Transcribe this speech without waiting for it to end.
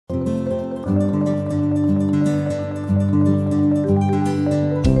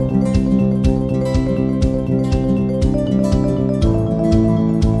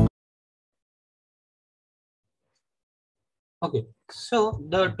Okay, so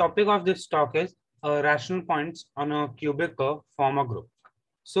the topic of this talk is rational points on a cubic curve form a group.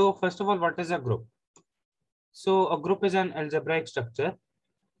 So first of all, what is a group? So a group is an algebraic structure.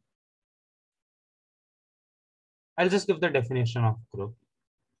 I'll just give the definition of group.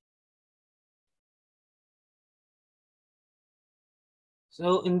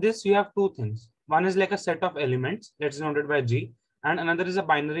 So in this, you have two things. One is like a set of elements that's denoted by G, and another is a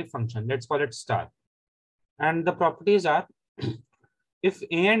binary function. Let's call it star. And the properties are if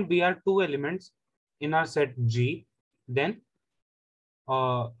A and B are two elements in our set G, then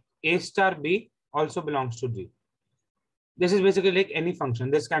A star B also belongs to G. This is basically like any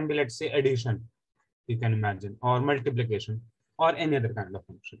function. This can be, let's say, addition, you can imagine, or multiplication, or any other kind of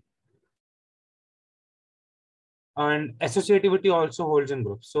function. And associativity also holds in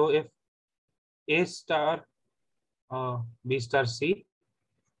groups. So if A star B star C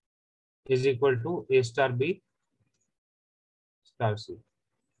is equal to A star B star C.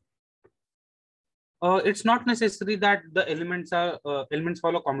 It's not necessary that the elements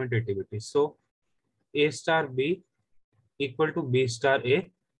follow commutativity. So A star B equal to B star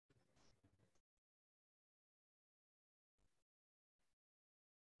A.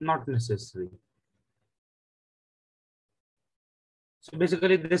 Not necessary. So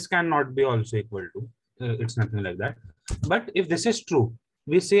basically, this cannot be also equal to. It's nothing like that. But if this is true,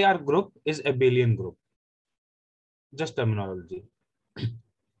 we say our group is a abelian group. Just terminology.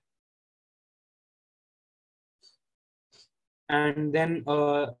 And then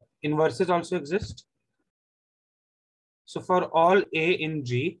inverses also exist. So for all A in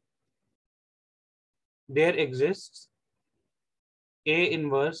G, there exists A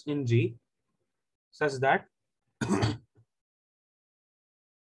inverse in G such that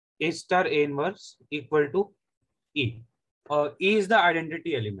A star A inverse equal to E. E is the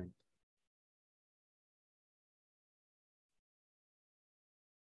identity element.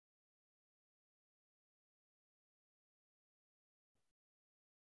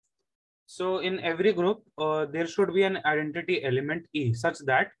 So in every group, there should be an identity element E such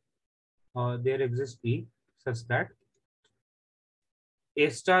that there exists E such that A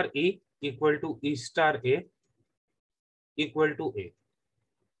star E equal to E star A equal to A.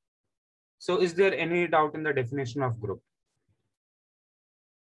 So is there any doubt in the definition of group?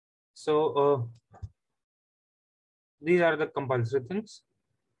 So these are the compulsory things.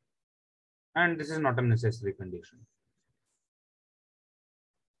 And this is not a necessary condition.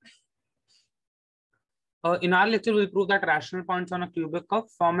 In our lecture, we'll prove that rational points on a cubic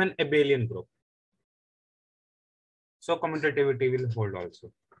curve form an abelian group. So commutativity will hold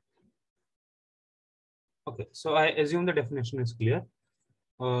also. Okay, so I assume the definition is clear.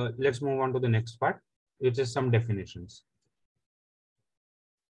 Let's move on to the next part, which is some definitions.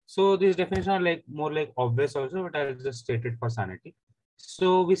 So these definitions are like more like obvious also, but I'll just state it for sanity.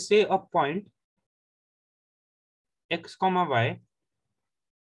 So we say a point x comma y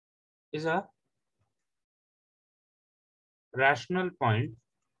is a rational point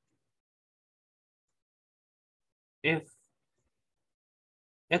if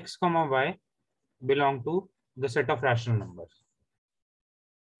x comma y belong to the set of rational numbers.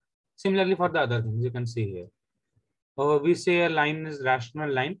 Similarly, for the other things, you can see here. We say a line is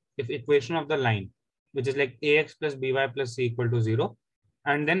rational line if equation of the line, which is like ax plus by plus c equal to 0,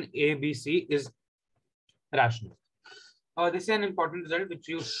 and then abc is rational. This is an important result which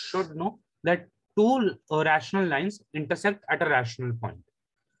you should know, that two rational lines intersect at a rational point.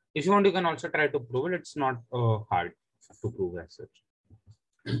 If you want, you can also try to prove it. It's not hard to prove as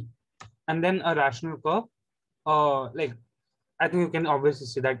such. And then a rational curve, like I think you can obviously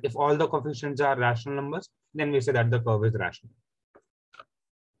see that if all the coefficients are rational numbers, then we say that the curve is rational.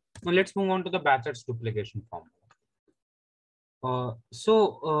 Now let's move on to the Bachet's duplication formula.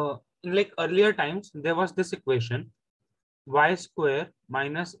 In like earlier times, there was this equation y square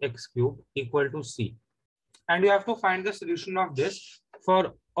minus x cube equal to c, and you have to find the solution of this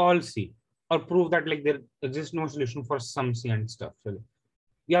for all c, or prove that like there exists no solution for some c and stuff. So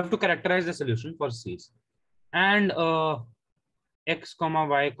you have to characterize the solution for c's, and x comma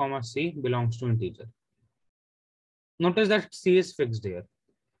y comma c belongs to integer. Notice that c is fixed here.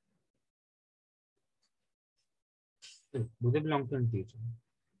 Do they belong to integer?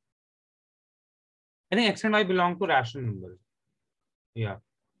 I think x and y belong to rational numbers. Yeah.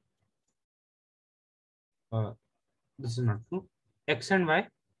 This is not true. X and y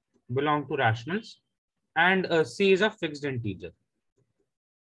belong to rationals, and c is a fixed integer.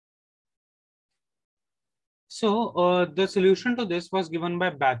 So the solution to this was given by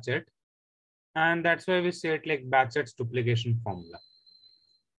Bachet, and that's why we say it like Bachet's duplication formula.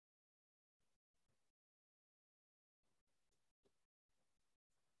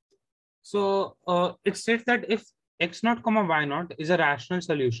 So it states that if x naught comma y naught is a rational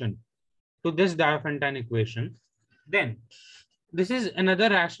solution to this Diophantine equation, then this is another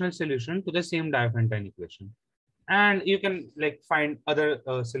rational solution to the same Diophantine equation. And you can like find other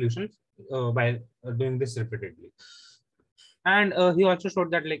solutions by doing this repeatedly. And he also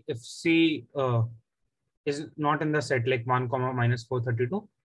showed that like if C is not in the set like 1 comma minus 432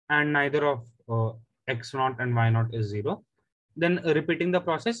 and neither of x naught and y naught is 0, then repeating the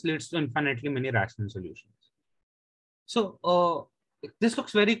process leads to infinitely many rational solutions. So this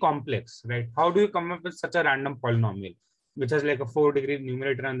looks very complex, right? How do you come up with such a random polynomial which has like a 4-degree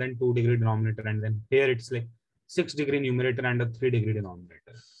numerator and then 2-degree denominator, and then here it's like 6-degree numerator and a 3-degree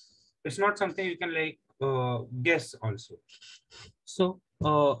denominator? It's not something you can like guess also. So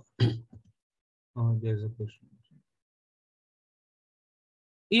there's a question.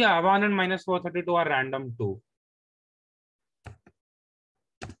 Yeah, 1 and minus 432 are random too.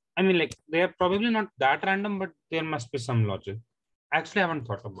 I mean, like they are probably not that random, but there must be some logic. Actually, I haven't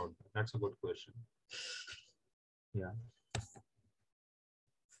thought about that. That's a good question. Yeah.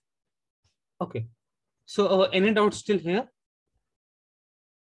 Okay. So any doubts still here?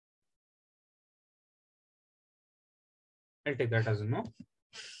 I'll take that as a no.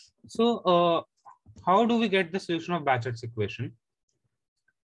 So how do we get the solution of Bachet's equation?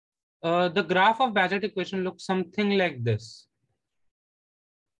 The graph of Bachet equation looks something like this.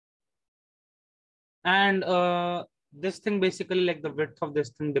 And this thing basically like the width of this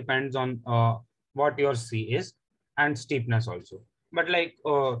thing depends on what your C is and steepness also. But like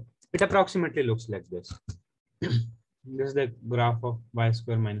it approximately looks like this. This is the graph of y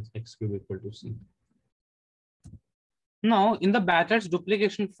square minus x cube equal to C. Now in the Bachet's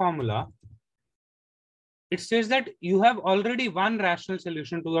duplication formula, it says that you have already one rational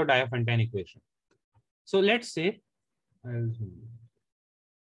solution to your Diophantine equation. So let's say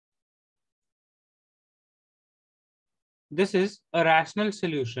this is a rational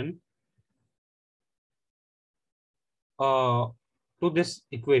solution to this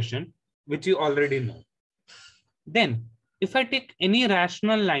equation, which you already know. Then, if I take any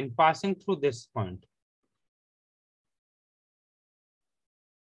rational line passing through this point,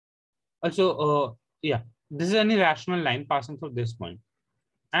 also, yeah, this is any rational line passing through this point,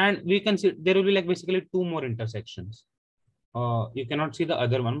 and we can see there will be like basically two more intersections. You cannot see the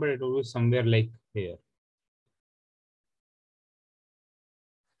other one, but it will be somewhere like here.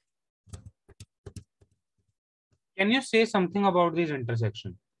 Can you say something about these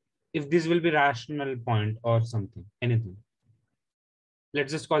intersections? If this will be rational point or something, anything.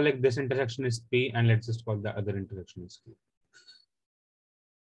 Let's just call like this intersection is P, and let's just call the other intersection is Q.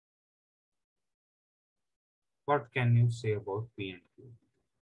 What can you say about P and Q?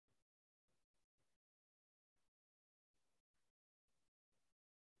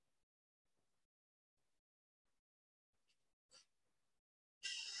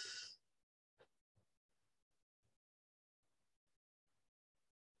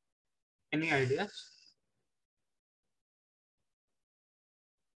 Any ideas?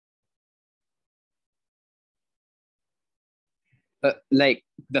 Like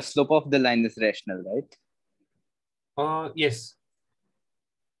the slope of the line is rational, right? Yes.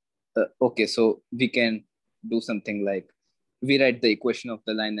 Okay, so we can do something like we write the equation of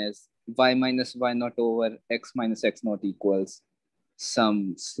the line as y minus y naught over x minus x naught equals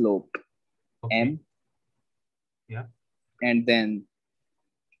some slope m. Yeah. And then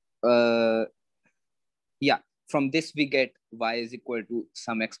yeah, from this we get y is equal to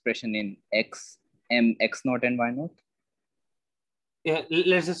some expression in x, m, x naught and y naught. Yeah,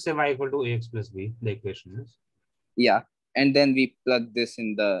 let's just say y equal to ax plus b, the equation is. Yeah, and then we plug this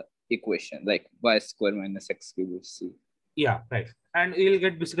in the equation, like y square minus x cube is c. Yeah, right. And you'll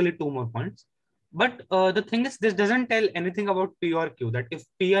get basically two more points. But the thing is, this doesn't tell anything about P or Q, that if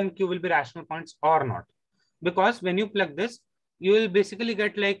P and Q will be rational points or not. Because when you plug this, you will basically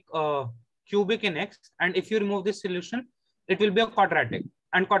get like cubic in X. And if you remove this solution, it will be a quadratic.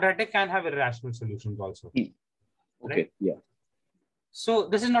 And quadratic can have irrational solutions also. Okay, right? Yeah. So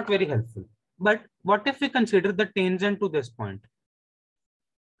this is not very helpful. But what if we consider the tangent to this point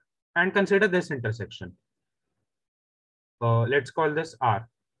and consider this intersection? Let's call this R.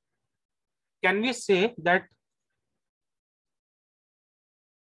 Can we say that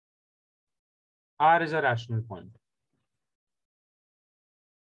R is a rational point?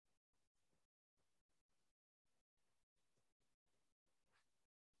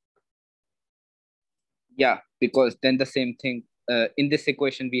 Yeah, because then the same thing in this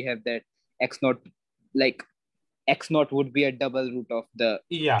equation we have that x naught, like x naught would be a double root of the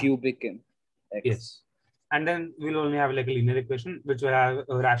cubic in x. Yes. and then we'll only have like a linear equation which will have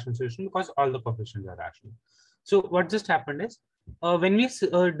a rational solution because all the coefficients are rational. So what just happened is when we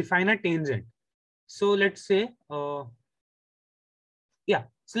define a tangent, so let's say yeah,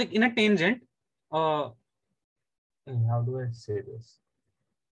 so like in a tangent, how do I say this?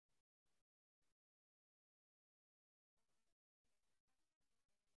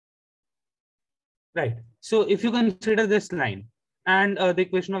 Right. So if you consider this line and the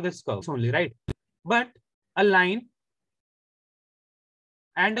equation of this curve only, right? But a line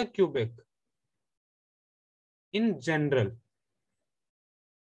and a cubic in general,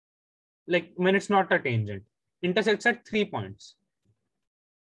 like when it's not a tangent, intersects at 3 points.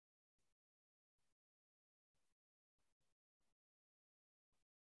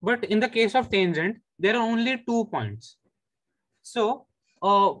 But in the case of tangent, there are only 2 points. So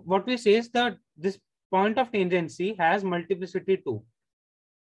what we say is that this point of tangency has multiplicity 2.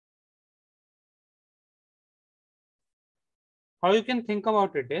 How you can think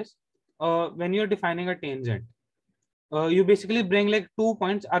about it is when you're defining a tangent, you basically bring like 2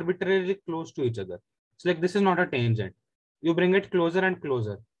 points arbitrarily close to each other. So like this is not a tangent. You bring it closer and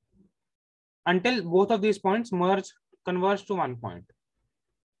closer until both of these points merge, converge to 1 point.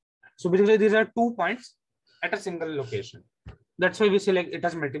 So basically these are 2 points at a single location. That's why we say like it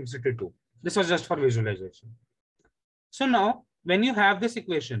has multiplicity 2. This was just for visualization. So now when you have this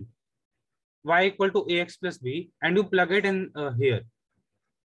equation, y equal to ax plus b, and you plug it in here,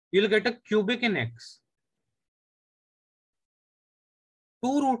 you'll get a cubic in x,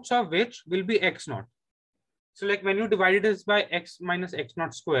 2 roots of which will be x naught. So like when you divide this by x minus x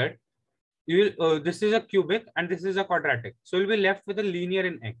naught squared, you will this is a cubic and this is a quadratic. So you'll be left with a linear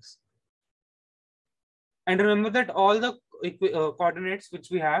in x. And remember that all the coordinates which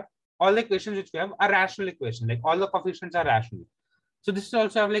we have, all the equations which we have are rational equations. Like all the coefficients are rational. So this is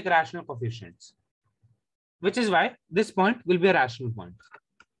also have like rational coefficients, which is why this point will be a rational point.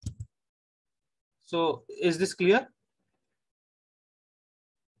 So is this clear?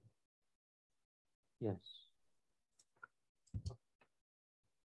 Yes.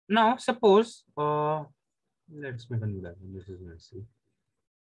 Now suppose let's make a new diagram. This is messy.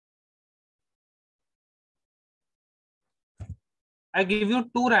 I give you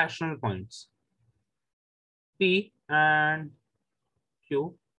 2 rational points. P and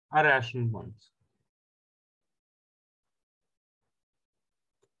Q are rational points.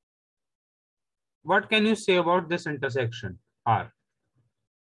 What can you say about this intersection R?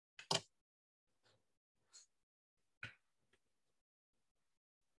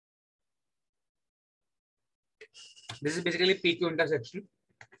 This is basically PQ intersection,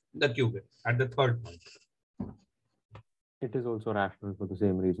 the cubic at the third point. It is also rational for the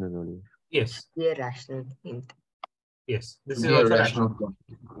same reason as earlier. Yes. Yeah, rational. Yes. This is Yeah, also rational rational.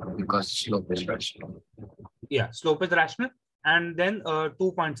 because slope is rational. Yeah, slope is rational, and then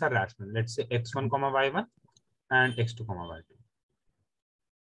 2 points are rational. Let's say x1 comma y1 and x2 comma y2.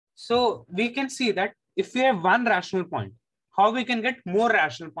 So we can see that if we have one rational point, how we can get more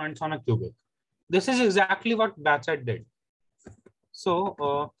rational points on a cubic. This is exactly what Bachet did.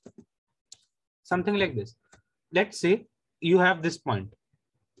 So something like this. Let's say you have this point.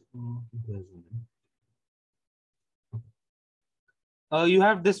 You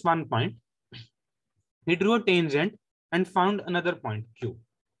have this one point. He drew a tangent and found another point Q.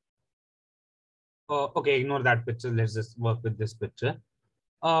 Okay, ignore that picture. Let's just work with this picture.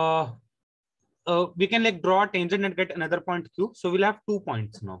 We can like draw a tangent and get another point Q. So we'll have 2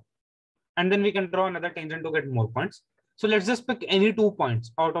 points now. And then we can draw another tangent to get more points. So let's just pick any 2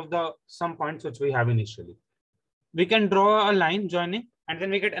 points out of the some points which we have initially. We can draw a line joining and then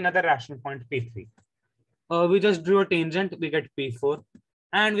we get another rational point P3. We just drew a tangent, we get P4.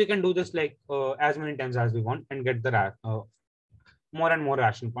 And we can do this like as many times as we want and get the more and more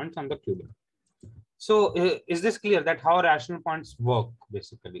rational points on the cubic. So is this clear that how rational points work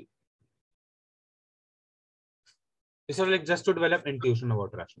basically? This is like just to develop intuition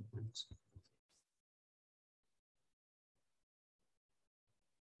about rational points.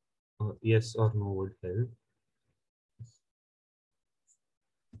 Yes or no would help.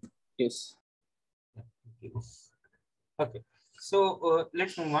 Yes. Okay, so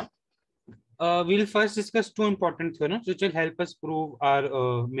let's move on. We'll first discuss 2 important theorems which will help us prove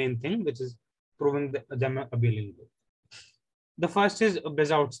our main thing, which is proving them abelian. The first is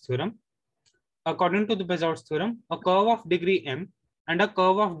Bezout's theorem. According to the Bezout's theorem, a curve of degree m and a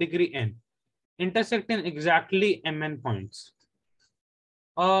curve of degree n intersect in exactly mn points.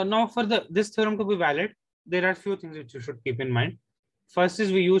 Now for this theorem to be valid, there are a few things which you should keep in mind. First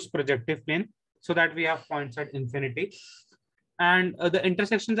is we use projective plane so that we have points at infinity. And the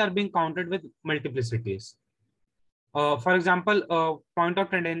intersections are being counted with multiplicities. For example, point of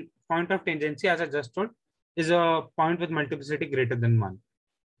tangency, as I just told, is a point with multiplicity greater than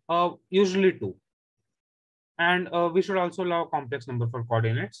 1, usually 2. And we should also allow a complex number for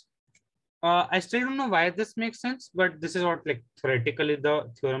coordinates. I still don't know why this makes sense, but this is what like theoretically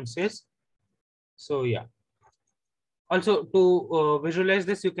the theorem says. So yeah. Also, to visualize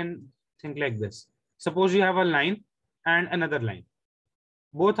this, you can think like this. Suppose you have a line and another line.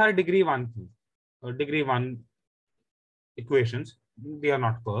 Both are degree 1 thing, or degree 1 equations. They are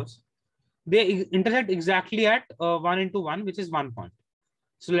not curves. They intersect exactly at 1 into 1, which is 1 point.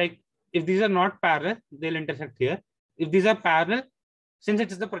 So like if these are not parallel, they'll intersect here. If these are parallel, since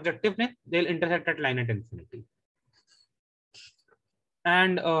it is the projective plane, they'll intersect at line at infinity.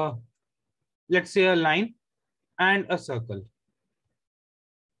 And let's say a line and a circle.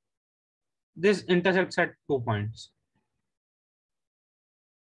 This intersects at 2 points.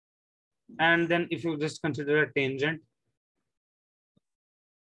 And then if you just consider a tangent,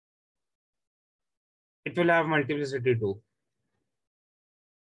 it will have multiplicity 2.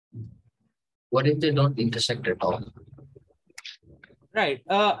 What if they don't intersect at all? Right.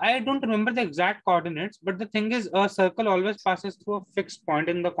 I don't remember the exact coordinates, but the thing is, a circle always passes through a fixed point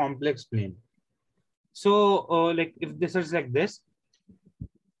in the complex plane. So, like if this is like this,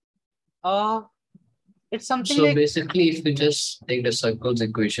 it's something So like basically, if you just take the circle's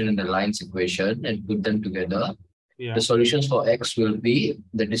equation and the line's equation and put them together, yeah. the solutions for x will be,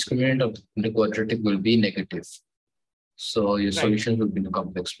 the discriminant of the quadratic will be negative. So your solution will be in the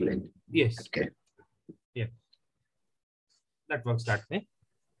complex plane. Yes. Okay. Yeah. That works that way.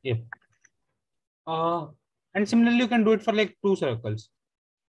 Yeah. And similarly, you can do it for like 2 circles.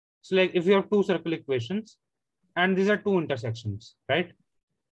 So like if you have 2 circle equations and these are 2 intersections, right?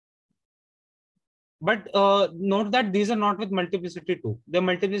 But note that these are not with multiplicity 2. The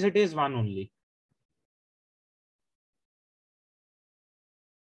multiplicity is 1 only.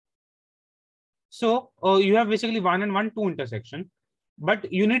 So you have basically 1 and 1, 2 intersection,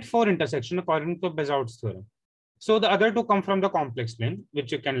 but you need 4 intersection according to Bachet's theorem. So the other 2 come from the complex plane,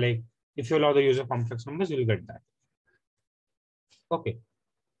 which you can like, if you allow the use of complex numbers, you'll get that. Okay.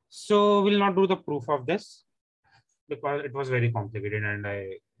 So we'll not do the proof of this because it was very complicated and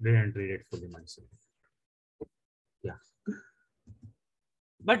I didn't read it fully myself. Yeah.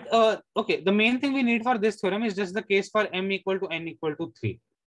 But okay, the main thing we need for this theorem is just the case for m equal to n equal to 3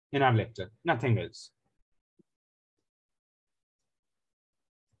 in our lecture, nothing else.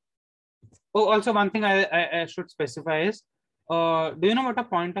 Oh, also one thing I should specify is, do you know what a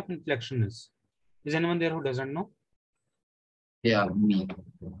point of inflection is? Is anyone there who doesn't know? Yeah, me.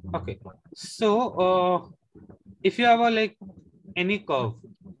 Okay. So if you have a like any curve,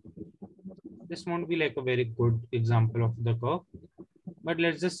 this won't be like a very good example of the curve, but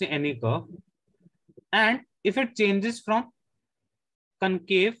let's just say any curve. And if it changes from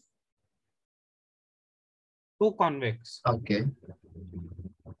concave to convex, Okay.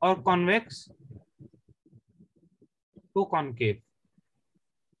 or convex to concave,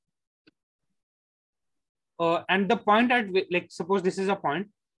 and the point at like suppose this is a point,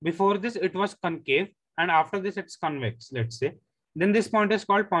 before this it was concave and after this it's convex, let's say, then this point is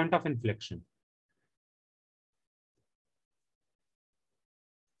called point of inflection.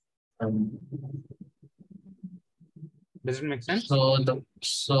 Does it make sense?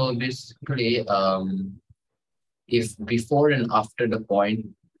 So basically, if before and after the point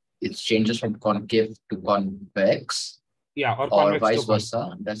it changes from concave to convex, yeah, or vice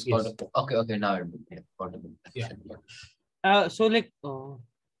versa, that's yes. called okay now So like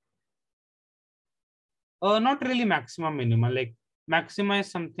not really maximum minima, like maxima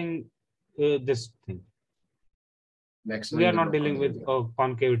is something this thing. Maximum we are not dealing with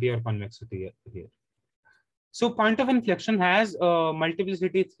concavity or convexity here. So point of inflection has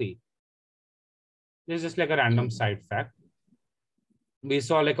multiplicity 3. This is just like a random side fact. We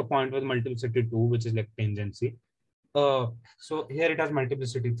saw like a point with multiplicity 2, which is like tangency. So here it has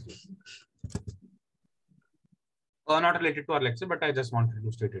multiplicity 3. Not related to our lecture, but I just wanted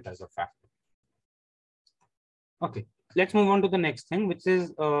to state it as a fact. Okay, let's move on to the next thing, which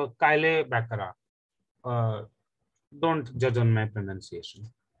is Cayley-Baccarat. Don't judge on my pronunciation.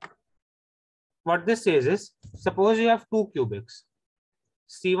 What this says is, suppose you have 2 cubics,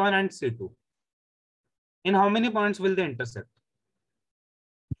 C1 and C2. In how many points will they intersect?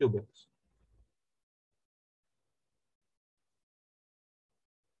 Cubics.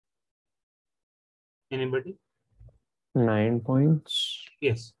 Anybody? 9 points.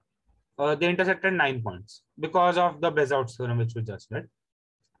 Yes. They intersected 9 points because of the Bachet's theorem, which we just read.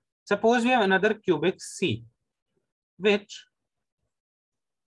 Suppose we have another cubic C, which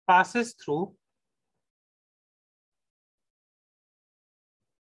passes through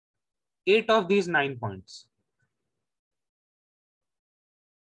 8 of these 9 points.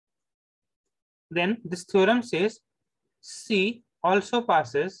 Then this theorem says C also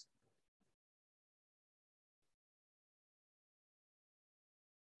passes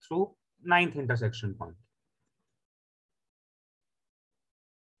through 9th intersection point.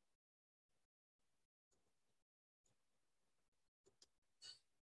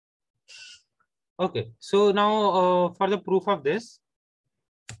 Okay, so now for the proof of this,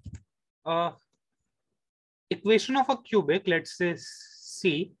 equation of a cubic, let's say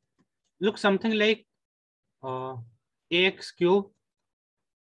C, looks something like ax cube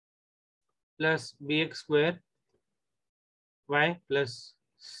plus bx square y plus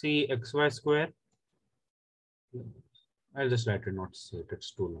cxy square. I'll just write it, not say it,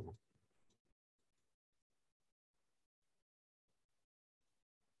 it's too long.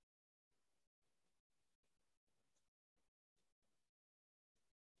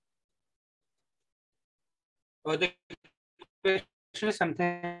 Or the question is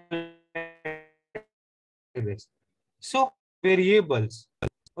something like this. So variables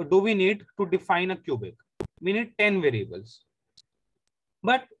do we need to define a cubic? We need 10 variables.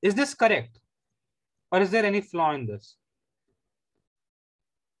 But is this correct? Or is there any flaw in this?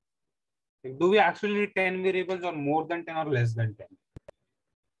 Do we actually need 10 variables or more than 10 or less than 10?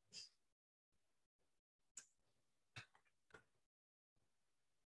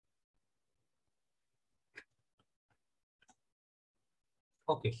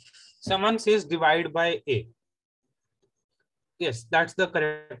 Okay, someone says divide by A. Yes, that's the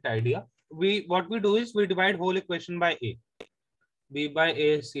correct idea. What we do is we divide whole equation by A. B by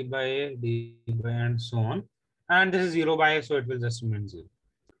A, C by A, D by A, and so on. And this is 0 by A, so it will just remain 0.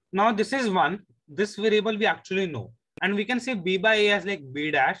 Now this is 1. This variable we actually know. And we can say B by A as like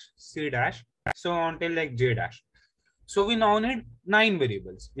B dash, C dash, so on till like J dash. So we now need 9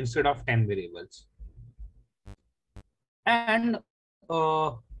 variables instead of 10 variables. And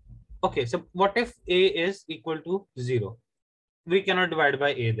okay, so what if A is equal to 0? We cannot divide by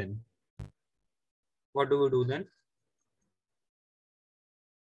A then. What do we do then?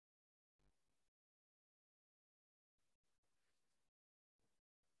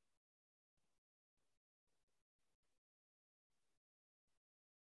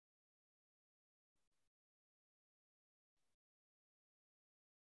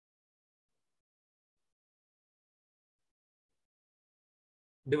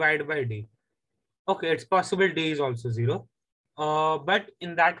 Divide by D. Okay, it's possible D is also 0. But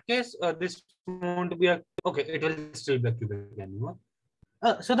in that case, this won't be a, okay, it will still be a cubic anymore.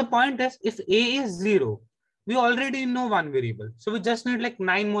 So the point is, if A is 0, we already know one variable. So we just need like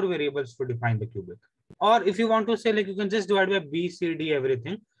 9 more variables to define the cubic. Or if you want to say, like, you can just divide by B, C, D,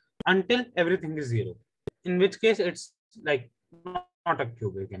 everything until everything is 0. In which case it's like not a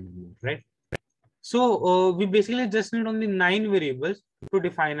cubic anymore, right? So we basically just need only 9 variables to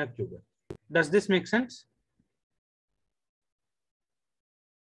define a cubic. Does this make sense?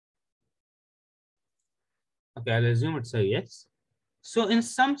 Okay, I'll assume it's a yes. So in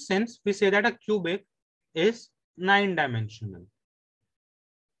some sense, we say that a cubic is 9-dimensional.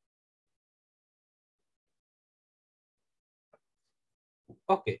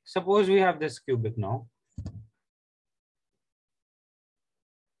 Okay, suppose we have this cubic now.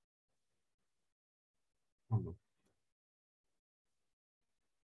 Oh, no.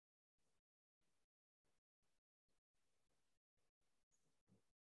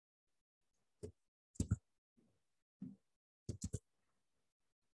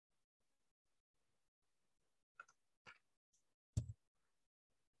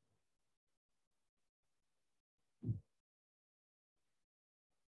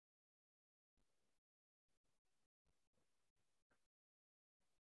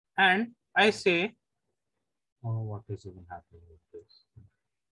 And I say, oh, what is even happening with this?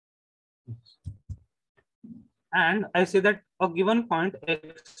 And I say that a given point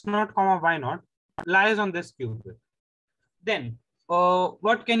x0, y0 lies on this cubic. Then,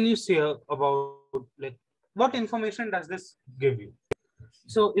 what can you say about, like, what information does this give you?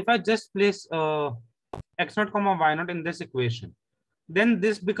 So if I just place x0, y0 in this equation, then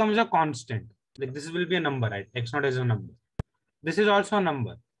this becomes a constant. Like this will be a number, right? X0 is a number. This is also a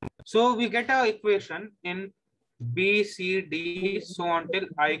number. So we get an equation in B, C, D, so on till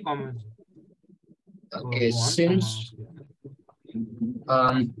I comma. Okay, since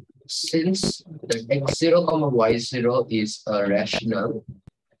the x0 comma y0 is rational,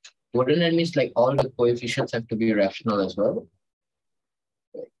 wouldn't that mean like all the coefficients have to be rational as well?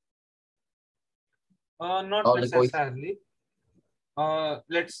 Not all necessarily.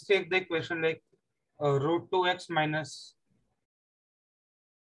 Let's take the equation like root 2x minus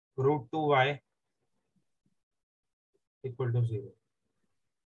root 2y equal to 0.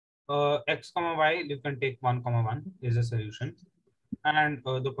 X comma y, you can take 1 comma 1 is a solution, and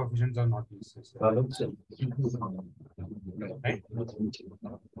the coefficients are not necessary. Right?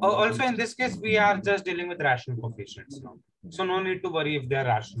 Also, in this case, we are just dealing with rational coefficients now, so no need to worry if they are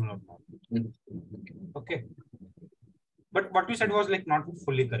rational or not. Okay, but what you said was like not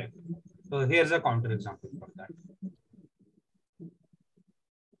fully correct. So here's a counter example for that.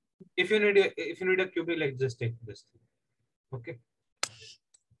 If you need a cubic, like just take this thing. Okay.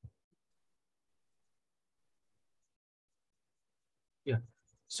 Yeah.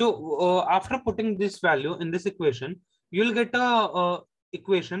 So after putting this value in this equation, you'll get a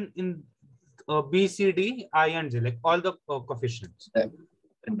equation in B, C, D, I, and J, like all the coefficients.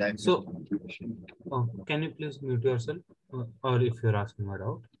 So can you please mute yourself, or if you're asking a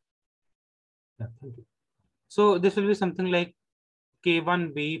doubt? Yeah, thank you. So this will be something like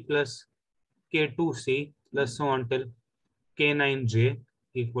K1B plus K2C plus so on till K9J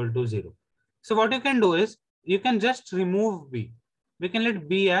equal to 0. So what you can do is you can just remove B. We can let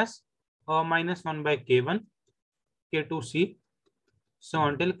B as minus 1 by K1, K2C, so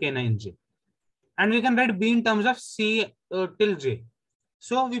until K9J. And we can write B in terms of C till J.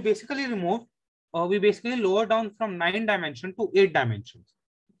 So we basically lower down from 9 dimension to 8 dimensions.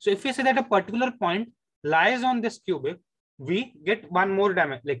 So if we say that a particular point lies on this cubic, we get one more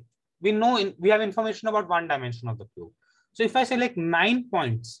dimension. Like we have information about one dimension of the cube. So if I say like 9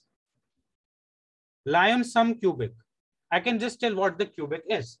 points lie on some cubic, I can just tell what the cubic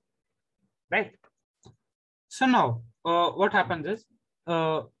is, right? So now what happens is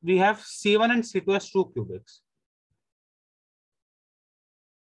we have C1 and C2 as 2 cubics.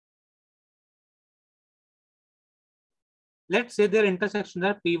 Let's say their intersections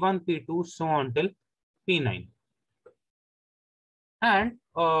are P1, P2, so on till P9. And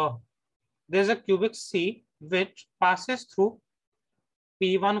there's a cubic C which passes through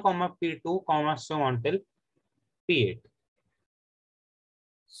P1, P2, so on till P8.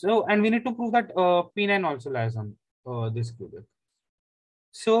 So, and we need to prove that P9 also lies on this cubic.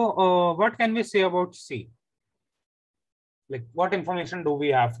 So, what can we say about C? Like, what information do we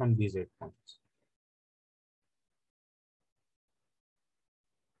have from these 8 points?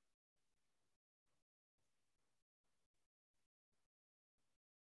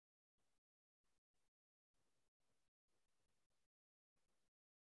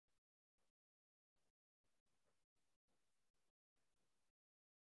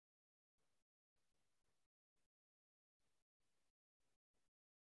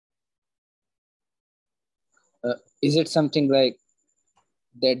 Is it something like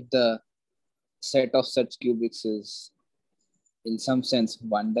that the set of such cubics is in some sense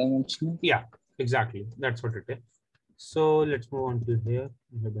one dimensional? Yeah, exactly. That's what it is. So let's move on to here.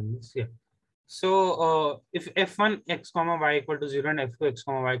 Yeah. So if f1 x comma y equal to 0 and f2 x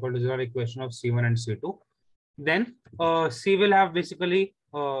comma y equal to 0 are equation of C1 and C2, then C will have basically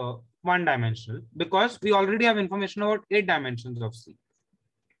one dimensional, because we already have information about 8 dimensions of C.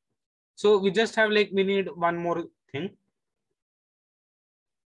 So we just have like, we need one more thing,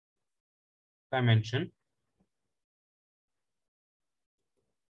 dimension,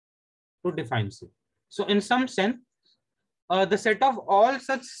 to define C. So in some sense, the set of all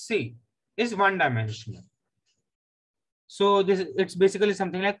such C is one dimensional. So it's basically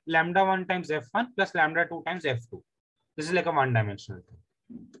something like lambda 1 times f1 plus lambda 2 times f2. This is like a one dimensional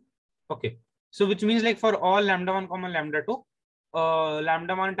thing. Okay. So which means like for all lambda 1 comma lambda 2,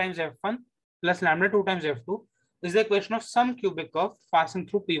 lambda 1 times f1 plus lambda 2 times f2 is the equation of some cubic curve passing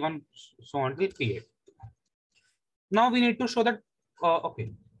through P1 so on till P8. Now we need to show that,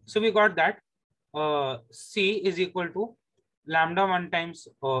 okay. So we got that C is equal to lambda 1 times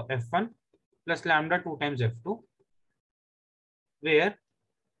f1 plus lambda 2 times f2, where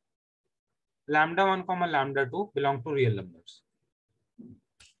lambda 1 comma lambda 2 belong to real numbers,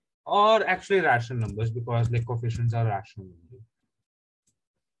 or actually rational numbers, because like coefficients are rational numbers.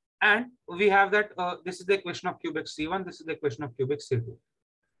 And we have that this is the equation of cubic C1, this is the equation of cubic C2.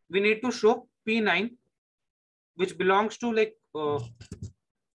 We need to show P9, which belongs to like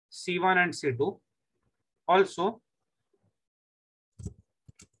C1 and C2, also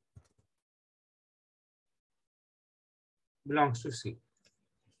belongs to C.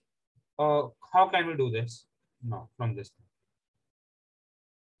 How can we do this? No, from this.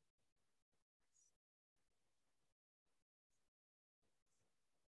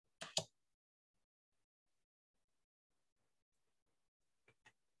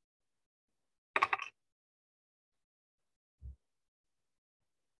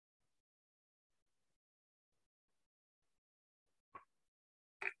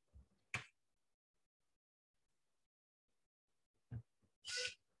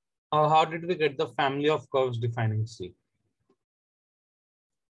 How did we get the family of curves defining C?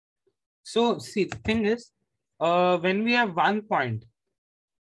 So see, the thing is, when we have one point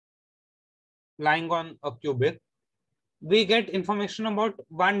lying on a cubic, we get information about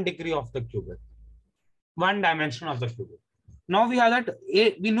 1 degree of the cubic, 1 dimension of the cubic. Now we have that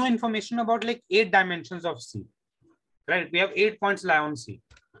we know information about like 8 dimensions of C, right? We have 8 points lie on C.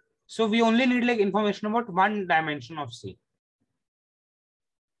 So we only need like information about 1 dimension of C.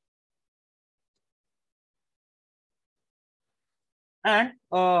 And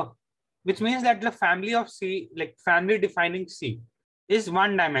which means that the family of C, like family defining C, is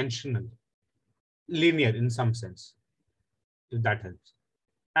 1 dimensional, linear in some sense, if that helps.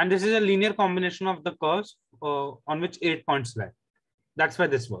 And this is a linear combination of the curves on which 8 points lie. That's why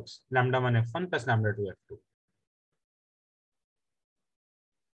this works. Lambda1 f1 plus lambda2 f2.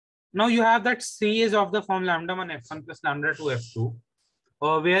 Now you have that C is of the form lambda1 f1 plus lambda2 f2,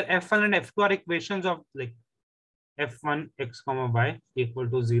 where f1 and f2 are equations of like f1 x comma y equal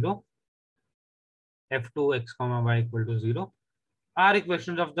to 0, f2 x comma y equal to 0 are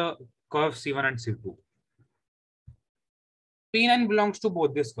equations of the curve C1 and C2. P9 belongs to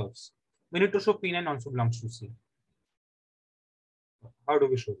both these curves. We need to show P9 also belongs to C. How do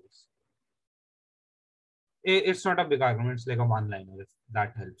we show this? It's not a big argument. It's like a one-liner, if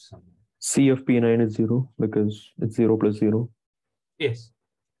that helps someone. C of P9 is 0 because it's 0 plus 0. Yes.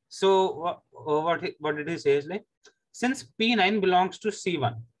 So what did he say is like, since P9 belongs to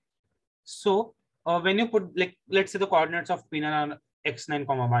C1, so when you put like, let's say the coordinates of P9 are x9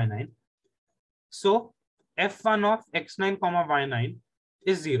 comma y9, so f1 of x9 comma y9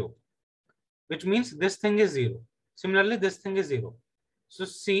 is 0, which means this thing is 0. Similarly, this thing is 0. So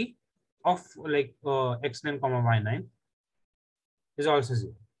C of like x9 comma y9 is also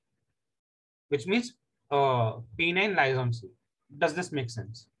 0, which means P9 lies on C. Does this make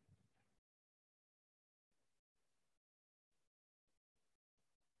sense?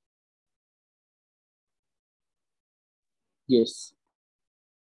 Yes.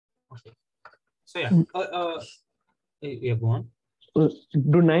 Okay. So yeah, yeah, go on.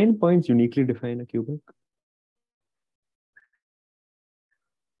 Do 9 points uniquely define a cubic?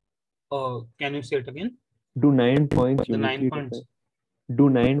 Can you say it again? Do 9 points The 9 uniquely points. define? Do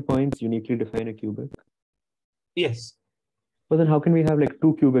 9 points uniquely define a cubic? Yes. But then how can we have like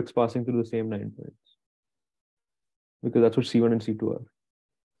 2 cubics passing through the same 9 points? Because that's what C1 and C2 are.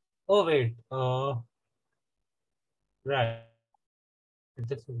 Oh wait. Right.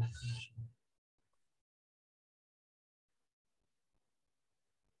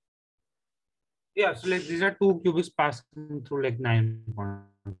 Yeah, so like these are 2 cubics passing through like 9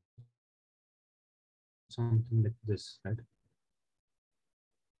 points. Something like this, right?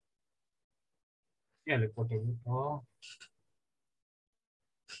 Yeah, like whatever. Oh.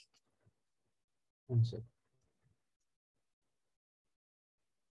 One sec.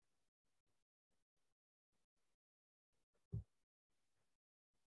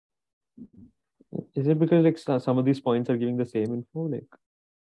 Is it because like some of these points are giving the same info?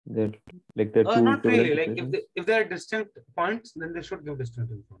 They're two Not really. equivalent Like equations? if they are distinct points, then they should give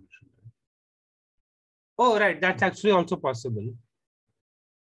distinct information. Oh, right. That's actually also possible.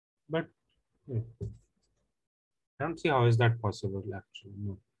 But I don't see how is that possible actually.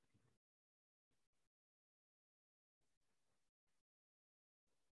 No.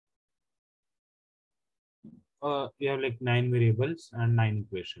 You have like 9 variables and 9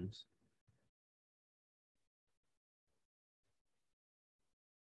 equations.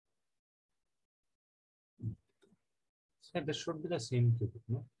 So this should be the same cubic,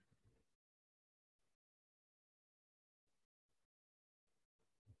 no?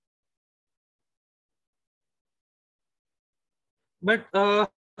 But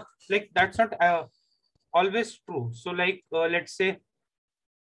like that's not always true. So like let's say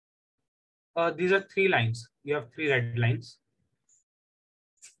these are 3 lines. You have 3 red lines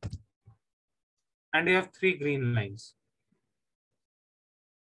and you have 3 green lines.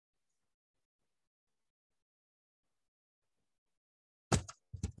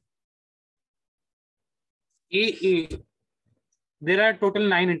 There are total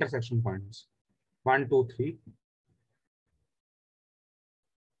 9 intersection points. 1, 2, 3,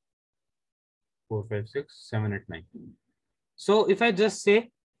 4, 5, 6, 7, 8, 9. So if I just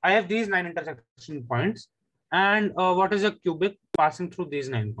say I have these 9 intersection points and what is a cubic passing through these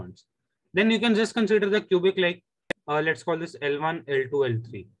 9 points, then you can just consider the cubic like let's call this L1, L2,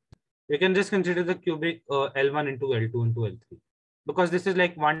 L3. You can just consider the cubic L1 into L2 into L3 because this is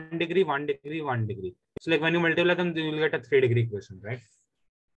like 1 degree, 1 degree, 1 degree. So like when you multiply them, you will get a 3 degree equation, right?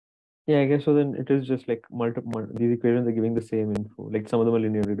 Yeah, I guess so. Then it is just like multiple. These equations are giving the same info. Like some of them are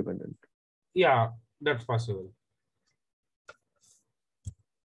linearly dependent. Yeah, that's possible.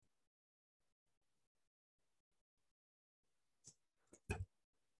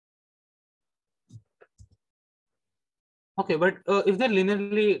 Okay, but if they're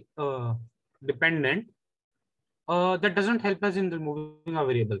linearly dependent, that doesn't help us in removing a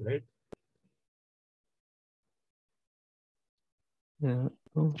variable, right? Yeah.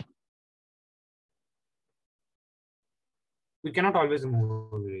 Oh. We cannot always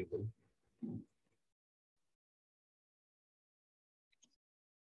remove a variable.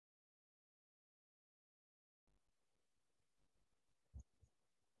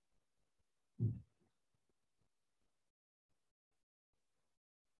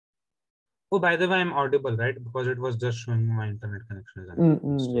 Oh, by the way, I'm audible, right? Because it was just showing my internet connection is Yeah,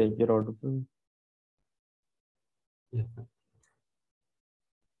 unstable. you're audible. Yeah.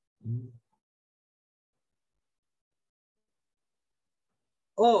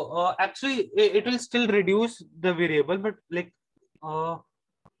 Oh, actually, it will still reduce the variable, but like, how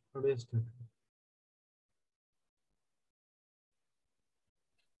do I start?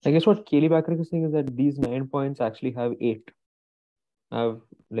 I guess what Kelly Backer is saying is that these 9 points actually have 8. Have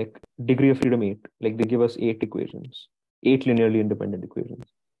like degree of freedom 8. Like they give us 8 equations, 8 linearly independent equations.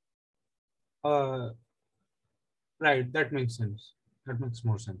 Right, that makes sense. That makes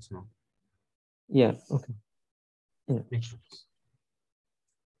more sense now. Yeah. Okay. Makes sense.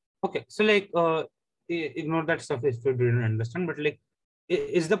 Okay, so like, ignore that stuff if you didn't understand, but like,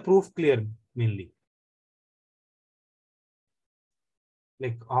 is the proof clear mainly?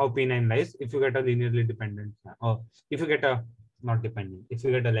 Like how P9 lies if you get a linearly dependent, or if you get a not dependent, if you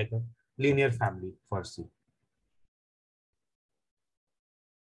get a like a linear family for C.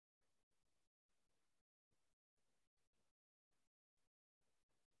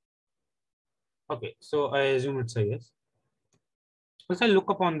 Okay, so I assume it's a yes. Also, look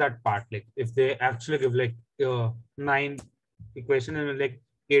upon that part, like if they actually give like 9 equation and like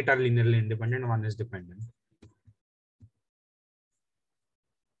 8 are linearly independent, 1 is dependent.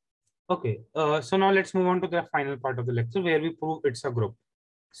 Okay, so now let's move on to the final part of the lecture where we prove it's a group.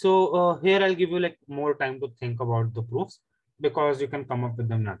 So here I'll give you like more time to think about the proofs because you can come up with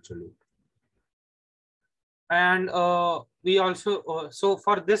them naturally. And we also, so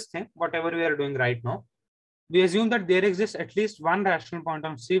for this thing, whatever we are doing right now, we assume that there exists at least one rational point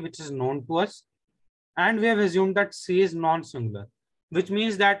on C which is known to us. And we have assumed that C is non-singular, which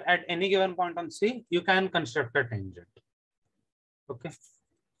means that at any given point on C, you can construct a tangent. Okay.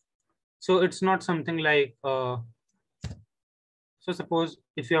 So it's not something like, so suppose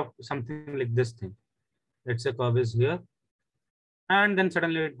if you have something like this thing, let's say curve is here, and then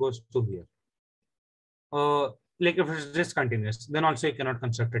suddenly it goes to here. Like if it's discontinuous, then also you cannot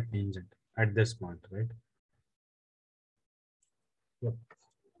construct a tangent at this point, right? Yep.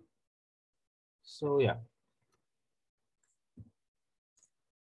 So yeah,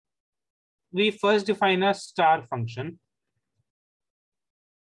 we first define a star function.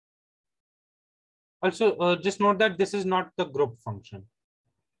 Also, just note that this is not the group function.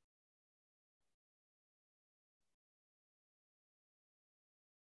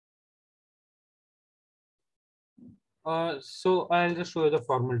 So I'll just show you the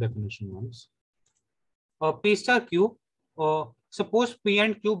formal definition once. P star Q, suppose P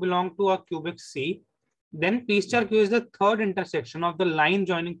and Q belong to a cubic C, then P star Q is the third intersection of the line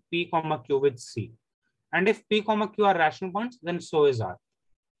joining P comma Q with C. And if P comma Q are rational points, then so is R.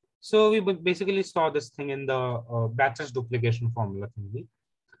 So we basically saw this thing in the Bachet's duplication formula thingy.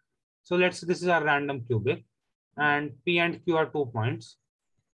 So this is a random cubic and P and Q are 2 points.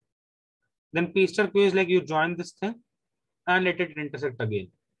 Then P star Q is like you join this thing and let it intersect again.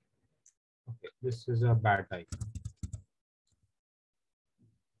 Okay, this is a bad type.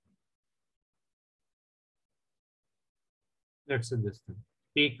 Let's say this thing,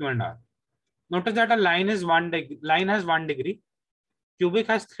 P, Q, and R. Notice that a line is line has 1 degree, cubic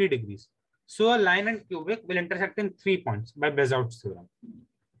has 3 degrees. So a line and cubic will intersect in 3 points by Bezout's theorem.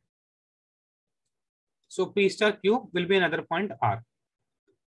 So P star Q will be another point R.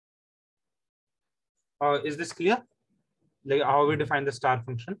 Is this clear? Like how we define the star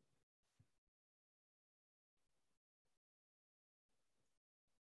function?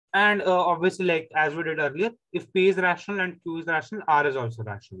 And obviously, like as we did earlier, if P is rational and Q is rational, R is also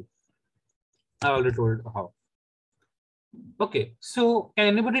rational. I already told how. Okay, so can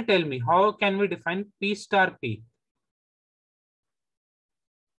anybody tell me how can we define P star P?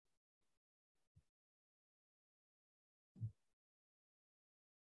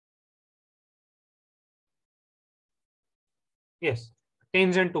 Yes,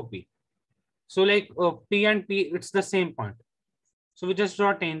 tangent to P. So like P and P, it's the same point. So we just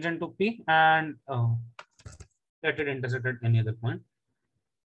draw tangent to P and let it intersect at any other point.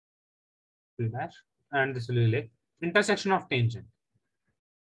 P dash, and this will be like intersection of tangent.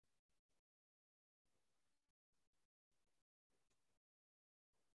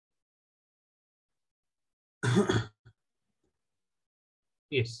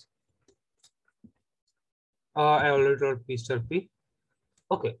 Yes. I already told P star P.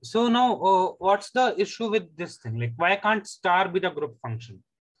 Okay, so now what's the issue with this thing? Like, why can't star be the group function?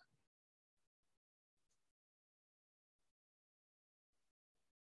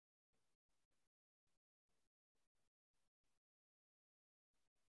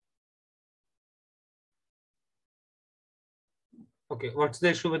 Okay, what's the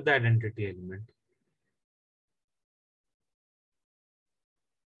issue with the identity element?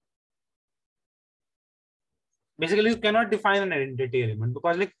 Basically, you cannot define an identity element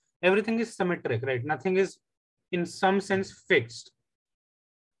because like everything is symmetric, right? Nothing is in some sense fixed,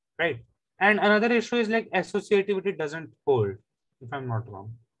 right? And another issue is like associativity doesn't hold, if I'm not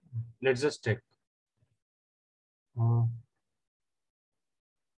wrong. Let's just check. Uh,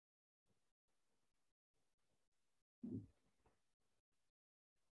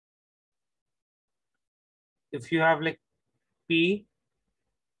 if you have like P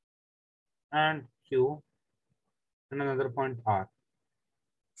and Q and another point R,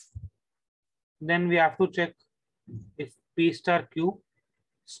 then we have to check if P star Q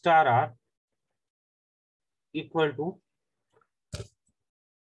star R equal to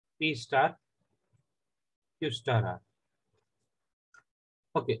P star Q star R.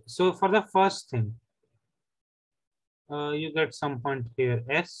 Okay, so for the first thing, you get some point here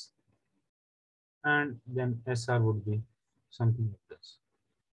S, and then SR would be something like this,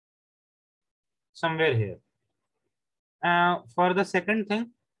 somewhere here. For the second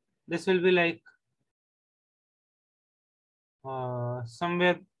thing, this will be like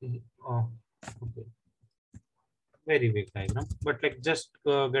somewhere. Oh, okay, very weak diagram, but like just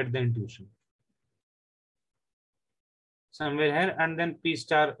get the intuition. Somewhere here, and then P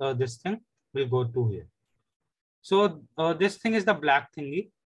star this thing will go to here. So this thing is the black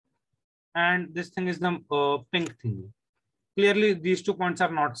thingy, and this thing is the pink thingy. Clearly, these 2 points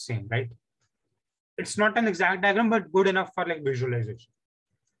are not same, right? It's not an exact diagram, but good enough for like visualization.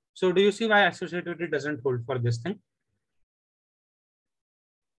 So do you see why associativity doesn't hold for this thing?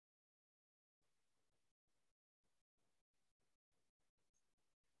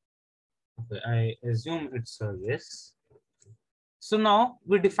 Okay, I assume it's a yes. So now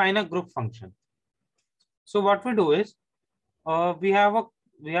we define a group function. So what we do is we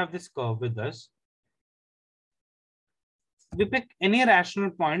have this curve with us. We pick any rational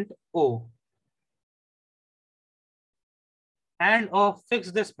point O and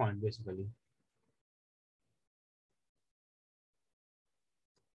fix this point basically.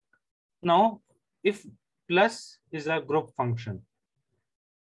 Now, if plus is a group function,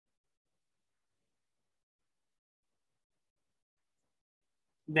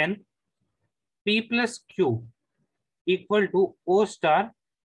 then P plus Q equal to O star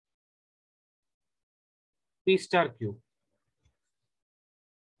P star Q.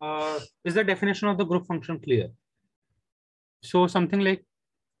 Is the definition of the group function clear? So something like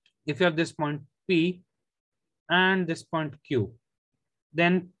if you have this point P and this point Q,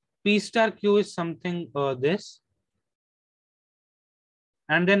 then P star Q is something this,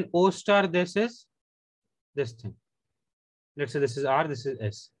 and then O star this is this thing. Let's say this is R, this is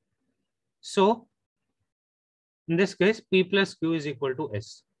S. So in this case, P plus Q is equal to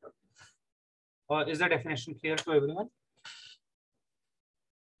S. Is the definition clear to everyone?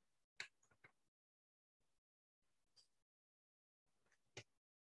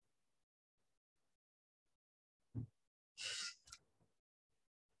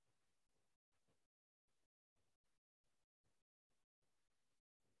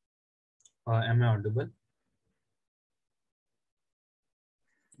 Am I audible?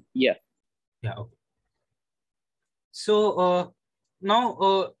 Yeah. Yeah, okay. So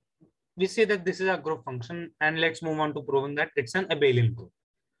now we say that this is a group function, and let's move on to proving that it's an abelian group.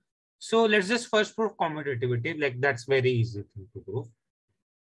 So let's just first prove commutativity, like that's very easy thing to prove.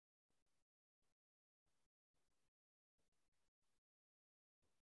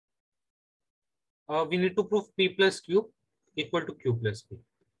 We need to prove P plus Q equal to Q plus P.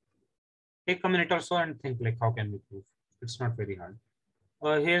 Take a minute or so and think like how can we prove? It's not very hard.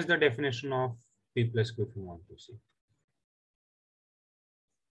 Here's the definition of P plus Q if you want to see.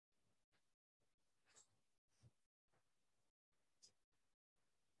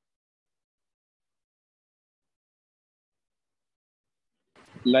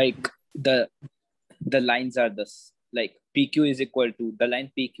 Like the lines are this, like PQ is equal to, the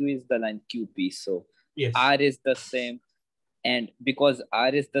line PQ is the line QP. So Yes. R is the same. And because R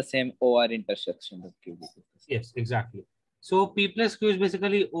is the same, OR intersection of cubic is the same. Yes, exactly. So P plus Q is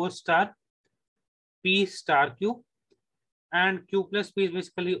basically O star, P star Q, and Q plus P is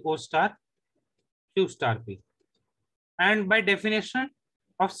basically O star, Q star P. And by definition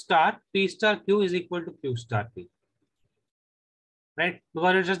of star, P star Q is equal to Q star P. Right?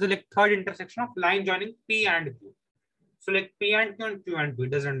 Because it's just the like third intersection of line joining P and Q. So like P and Q and Q and P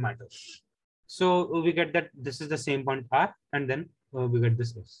doesn't matter. So we get that this is the same point R, and then we get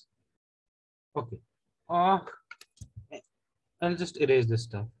this S. Okay. I'll just erase this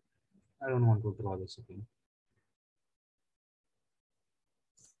stuff. I don't want to draw this again.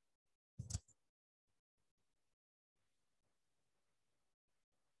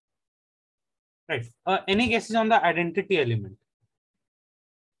 Right. Any guesses on the identity element?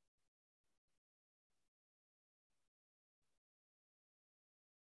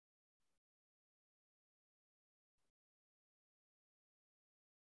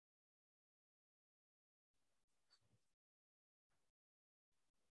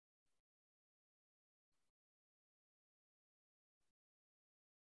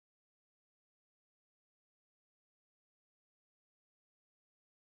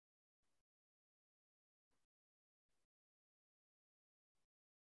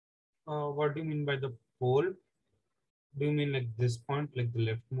 What do you mean by the pole? Do you mean like this point, like the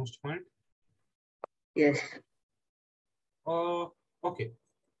leftmost point? Yes. Okay.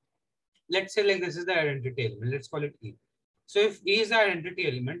 Let's say like this is the identity element. Let's call it E. So if E is the identity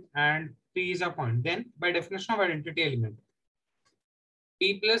element and P is a point, then by definition of identity element,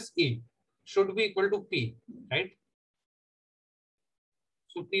 P plus E should be equal to P, right?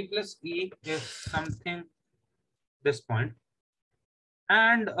 So P plus E is something this point.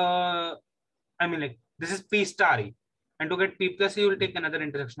 And I mean like this is P star E. And to get P plus E, you will take another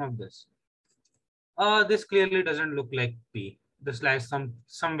intersection of this. This clearly doesn't look like P. This lies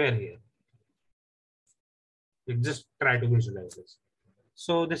somewhere here. You just try to visualize this.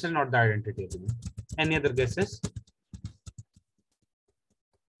 So this is not the identity element. Any other guesses?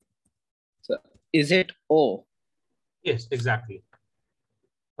 So is it O? Yes, exactly.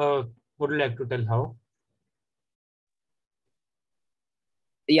 Would you like to tell how?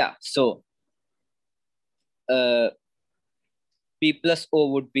 Yeah, so P plus O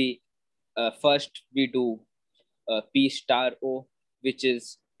would be, first we do P star O, which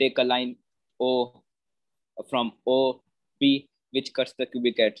is take a line O from O P, which cuts the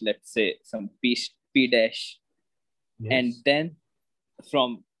cubic at, let's say, some P dash. Yes. And then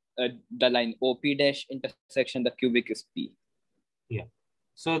from the line OP dash intersection, the cubic is P. Yeah.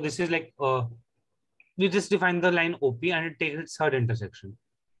 So this is like, we just define the line OP and it takes its third intersection.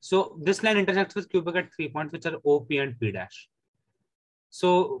 So this line intersects with cubic at 3 points, which are OP and P dash.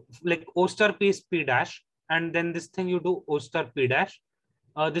 So like O star P is P dash, and then this thing you do O star P dash,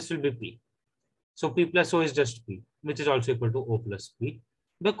 this will be P. So P plus O is just P, which is also equal to O plus P,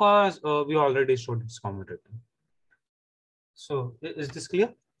 because we already showed its commutator. So is this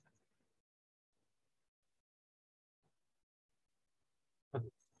clear? Okay.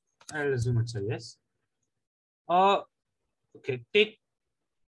 I'll assume it's a yes. Okay, take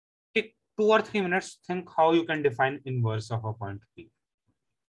 2 or 3 minutes, think how you can define inverse of a point P.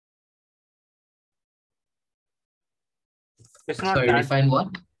 It's not Sorry, that define what?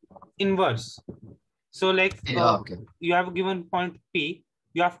 inverse. So like Okay. you have a given point P,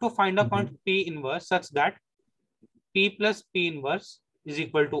 you have to find a point P inverse such that P plus P inverse is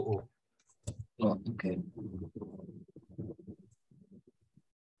equal to O. Oh, okay.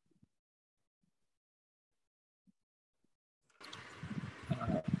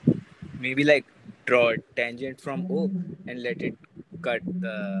 Maybe like draw a tangent from O and let it cut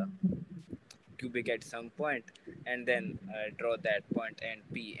the cubic at some point, and then draw that point and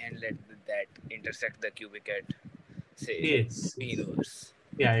P and let that intersect the cubic at, say, Yes. P inverse.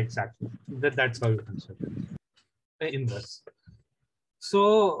 Yeah, exactly. That's how you construct it. The inverse.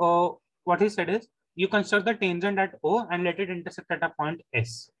 So what he said is you construct the tangent at O and let it intersect at a point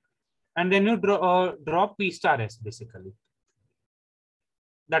S. And then you draw P star S basically.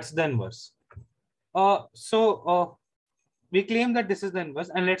 That's the inverse. So we claim that this is the inverse,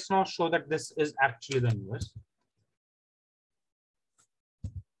 and let's now show that this is actually the inverse.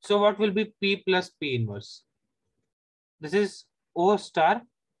 So what will be P plus P inverse? This is O star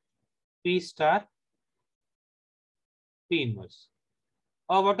P star P inverse.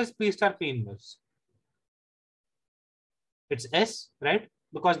 Or what is P star P inverse? It's S, right?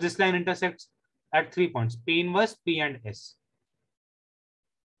 Because this line intersects at 3 points, P inverse, P and S.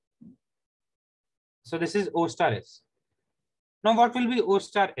 So this is O star S. Now what will be O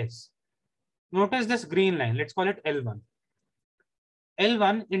star S? Notice this green line. Let's call it L1.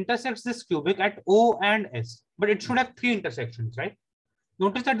 L1 intersects this cubic at O and S, but it should have three intersections, right?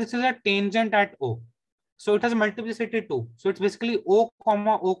 Notice that this is a tangent at O. So it has multiplicity 2. So it's basically O,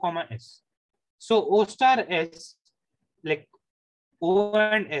 S. So O star S, like O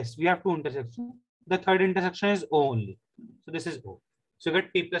and S, we have two intersections. The third intersection is O only. So this is O. So you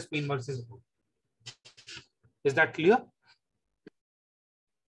get P plus P inverse is O. Is that clear?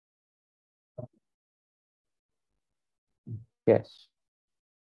 Yes.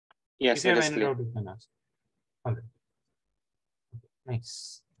 Yes, If you it have is any clear. doubt, you can ask. All right.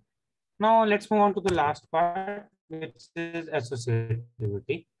 Nice. Now let's move on to the last part, which is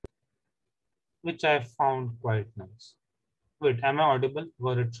associativity, which I found quite nice. Wait, am I audible?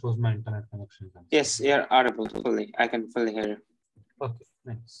 Or it shows my internet connection? Yes, you're audible fully. I can fully hear you. Okay,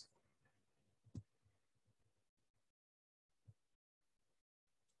 nice.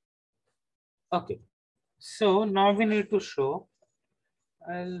 Okay, so now we need to show.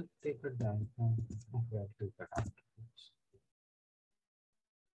 I'll take it down. Okay, I'll take it out.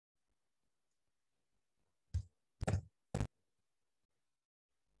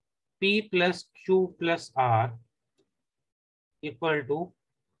 P plus Q plus R equal to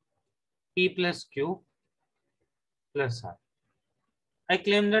P plus Q plus R. I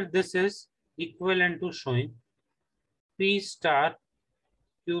claim that this is equivalent to showing P star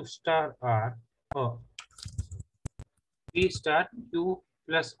Q star R or P star Q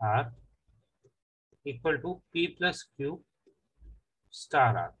plus R equal to P plus Q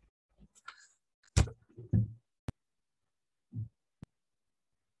star R.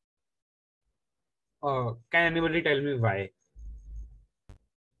 Can anybody tell me why?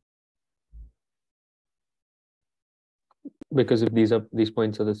 Because if these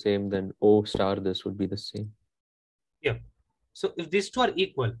points are the same, then O star this would be the same. Yeah. So if these two are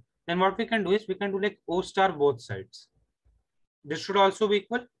equal, then what we can do is we can do like O star both sides. This should also be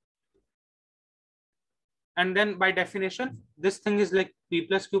equal. And then by definition, this thing is like P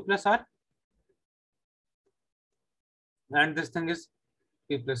plus Q plus R. And this thing is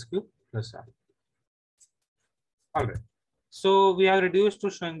P plus Q plus R. All right. So we are reduced to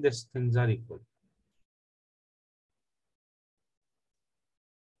showing these things are equal.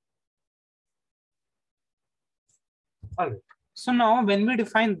 All right. So now when we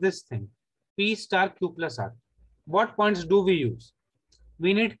define this thing, P star Q plus R, what points do we use?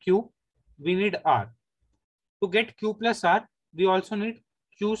 We need Q, we need R. To get Q plus R, we also need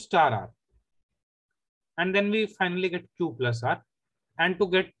Q star R. And then we finally get Q plus R. And to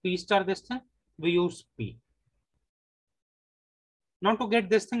get P star this thing, we use P. Now to get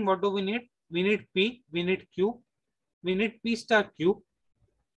this thing, what do we need? We need P, we need Q, we need P star Q,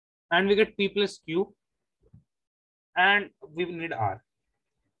 and we get P plus Q, and we need R.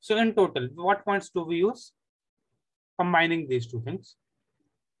 So in total, what points do we use? Combining these two things.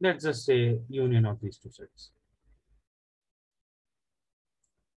 Let's just say union of these two sets.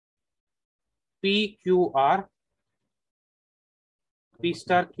 P, Q, R, P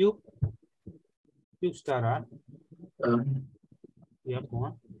star Q, Q star R. Yeah,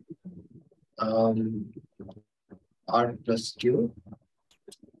 go on. R plus Q.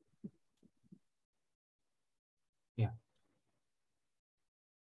 Yeah.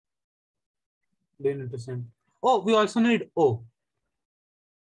 Do you need to send? Oh, we also need O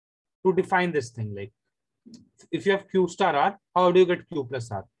to define this thing. Like if you have Q star R, how do you get Q plus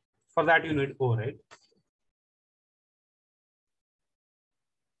R? For that, you need O, right?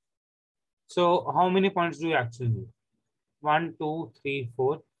 So how many points do you actually need? 1, 2, 3,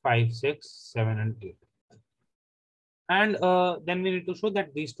 4, 5, 6, 7, and 8. And then we need to show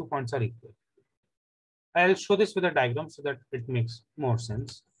that these 2 points are equal. I'll show this with a diagram so that it makes more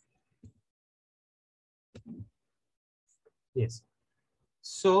sense. Yes.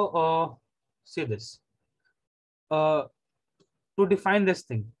 So see this. To define this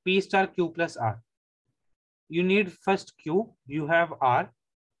thing, P star Q plus R, you need first Q, you have R,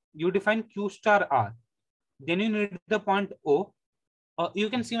 you define Q star R. Then you need the point O. You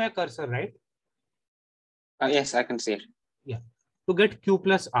can see my cursor, right? Yes, I can see it. Yeah. To get Q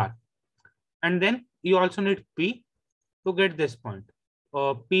plus R. And then you also need P to get this point.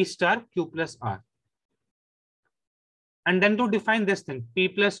 P star Q plus R. And then to define this thing, P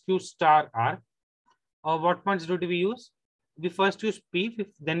plus Q star R, what points did we use? We first used P,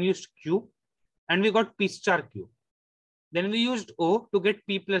 then used Q, and we got P star Q. Then we used O to get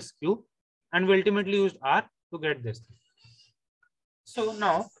P plus Q, and we ultimately used R to get this thing. So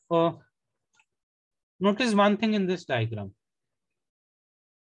now, notice one thing in this diagram.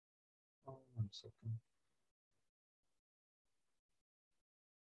 second.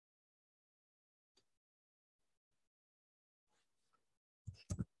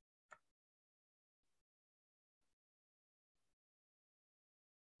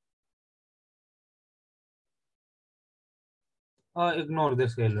 Ignore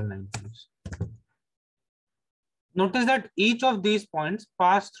this yellow line, please. Notice that each of these points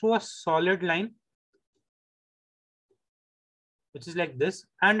pass through a solid line, which is like this,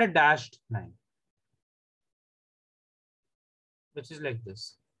 and a dashed line, which is like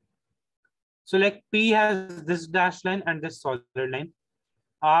this. So like P has this dashed line and this solid line.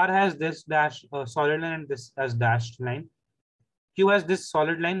 R has this solid line and this as dashed line. Q has this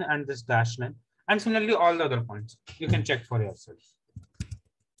solid line and this dashed line. And similarly, all the other points. You can check for yourself.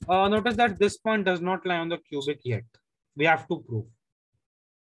 Notice that this point does not lie on the cubic yet. We have to prove.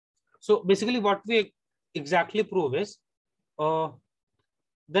 So basically what we exactly prove is the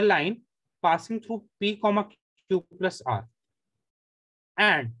line passing through P comma Q plus R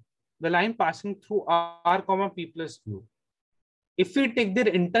and the line passing through R comma P plus Q. If we take their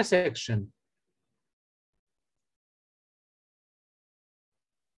intersection,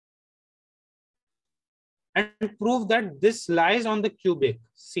 and prove that this lies on the cubic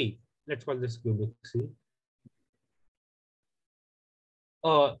C, let's call this cubic C,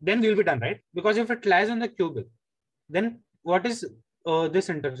 then we'll be done, right? Because if it lies on the cubic, then what is this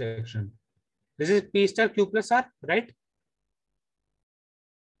intersection? This is P star Q plus R, right?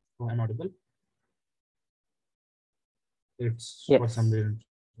 Oh, I'm audible. It's Yes. for some reason.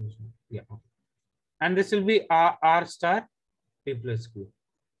 Yeah. Okay. And this will be R star P plus Q.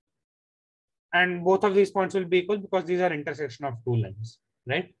 And both of these points will be equal because these are intersection of two lines,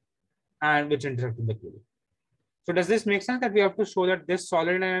 right? And which intersect with the cubic. So does this make sense that we have to show that this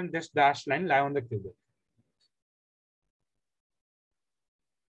solid line and this dashed line lie on the cubic?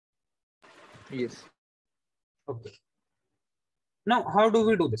 Yes. Okay. Now, how do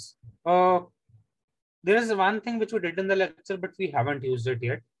we do this? There is one thing which we did in the lecture, but we haven't used it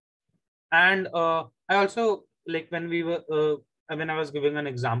yet. And I also, like when I was giving an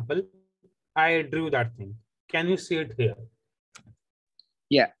example, I drew that thing. Can you see it here?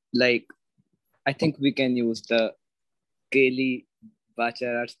 Yeah, like I think we can use the Cayley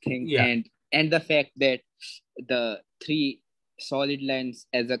Bachelor's thing, Yeah. and the fact that the three solid lines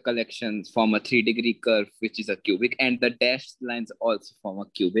as a collection form a 3-degree curve, which is a cubic, and the dashed lines also form a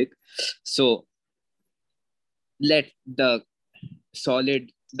cubic. So let the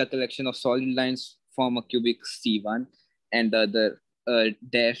collection of solid lines form a cubic C1 and the other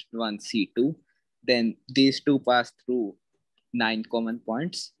dashed one C2. Then these two pass through 9 common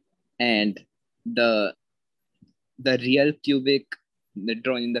points, and the real cubic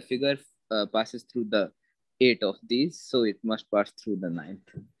drawn in the figure passes through the 8 of these, so it must pass through the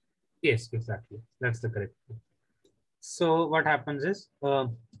 9th. Yes, exactly. That's the correct thing. So what happens is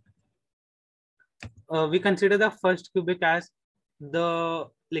we consider the first cubic as the,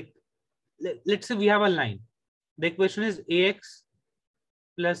 like, let's say we have a line. The equation is ax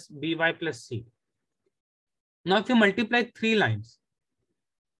plus by plus c. Now if you multiply 3 lines,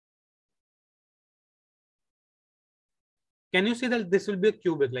 can you see that this will be a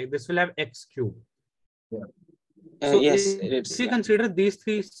cubic, like this will have x cube? Yeah. So Yes, if you consider these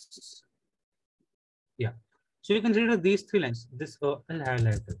three, yeah. So you consider these 3 lines. This I'll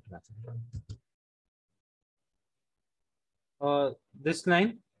highlight it. This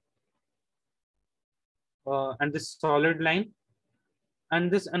line, and this solid line, and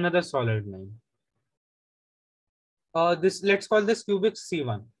this another solid line. This, let's call this cubic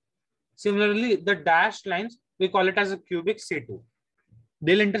C1. Similarly, the dashed lines, we call it as a cubic C2.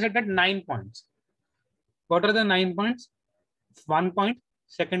 They'll intersect at 9 points. What are the 9 points? 1 point,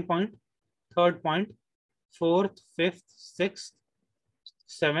 2nd point, 3rd point, 4th, 5th, 6th,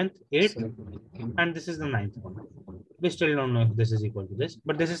 7th, 8th, and this is the 9th point. We still don't know if this is equal to this,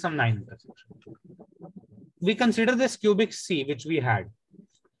 but this is some 9 intersection. We consider this cubic C, which we had.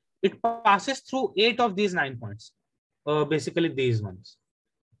 It passes through 8 of these 9 points. Basically these ones.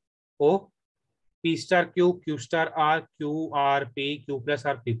 O, P star Q, Q star R, Q, R, P, Q plus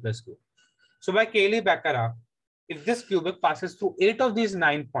R, P plus Q. So by Cayley-Bachelor, if this cubic passes through 8 of these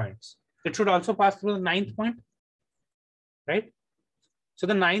 9 points, it should also pass through the 9th point, right? So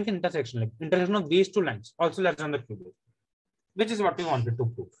the 9th intersection, like intersection of these 2 lines, also lies on the cubic, which is what we wanted to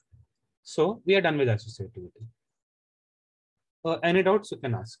prove. So we are done with associativity. Any doubts you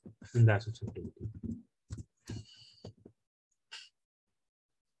can ask in the associativity.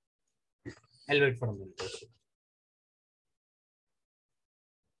 I'll wait for a minute.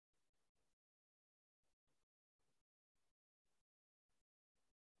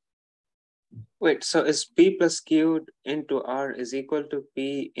 Wait, so is P plus Q into R is equal to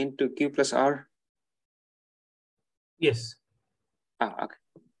P into Q plus R? Yes, Ah, okay.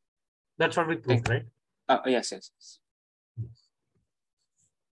 that's what we proved, right? Yes, yes, yes.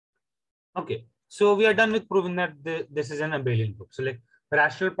 Okay, so we are done with proving that this is an abelian group. So like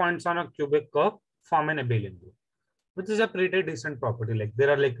rational points on a cubic curve form an abelian group, which is a pretty decent property. Like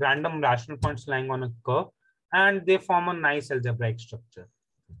there are like random rational points lying on a curve and they form a nice algebraic structure.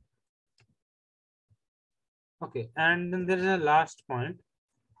 Okay, and then there is a last point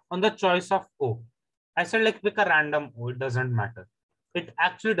on the choice of O. I said like pick a random O, it doesn't matter. It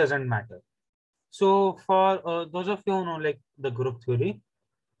actually doesn't matter. So for those of you who know like the group theory,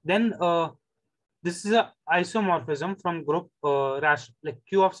 then this is a isomorphism from group like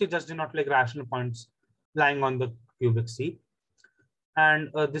Q of C just denote like rational points lying on the cubic C, and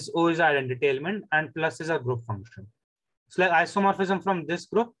this O is identity element and plus is a group function. It's like isomorphism from this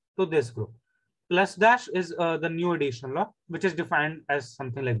group to this group. Plus dash is the new addition law, which is defined as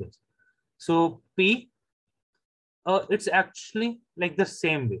something like this. So P, it's actually like the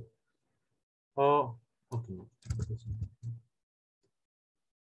same way. Okay.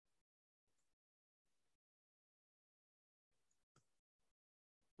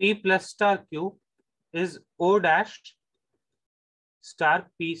 P plus star Q is O dash star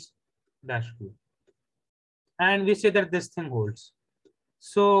P dash Q. And we say that this thing holds.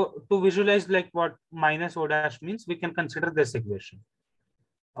 So to visualize like what minus O dash means, we can consider this equation.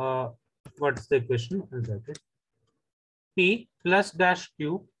 What's the equation? P plus dash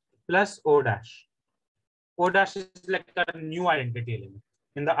Q plus O dash. O dash is like a new identity element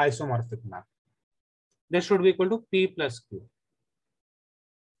in the isomorphic map. This should be equal to P plus Q.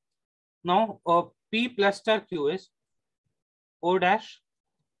 Now, P plus star Q is O dash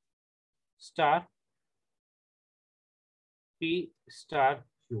star P star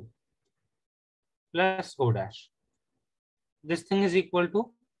Q plus O dash. This thing is equal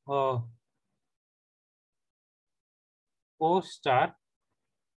to O star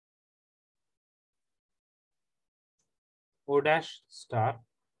O dash star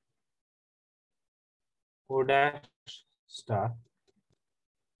O dash star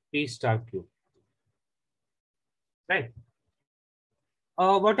P star Q. Right.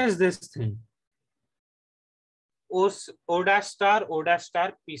 What is this thing? O dash star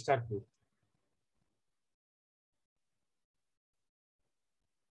P star Q.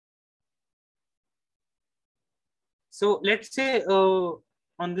 So let's say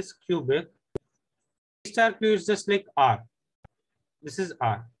on this cubic, P star Q is just like R. This is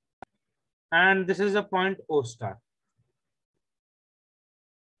R. And this is a point O star.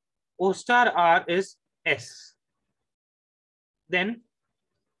 O star R is S. Then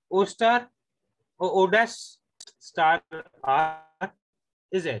O star O dash star R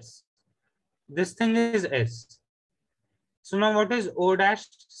is S. This thing is S. So now what is O dash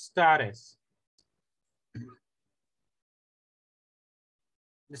star S?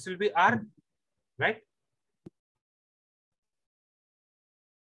 This will be R, right?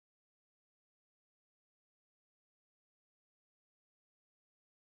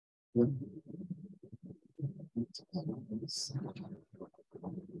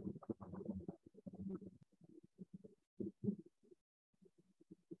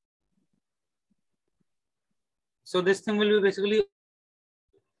 So this thing will be basically,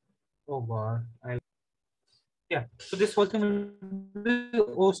 oh god, yeah. So this whole thing will be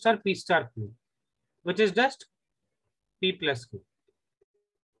O star P star Q, which is just P plus Q.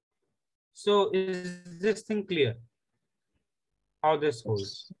 So is this thing clear? How this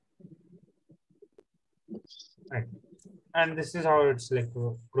holds? Right. And this is how it's like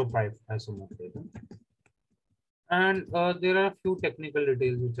group 5 isomorphism. And there are a few technical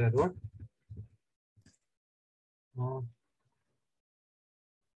details which I wrote.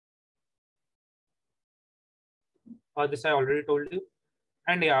 This I already told you.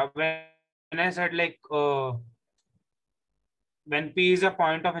 And yeah, when I said like when P is a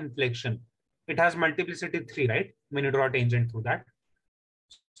point of inflection, it has multiplicity 3, right? When you draw a tangent through that.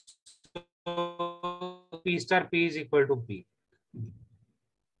 So P star P is equal to P.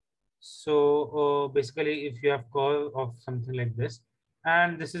 So basically, if you have curve of something like this,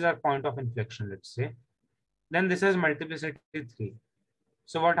 and this is our point of inflection, let's say, then this is multiplicity 3.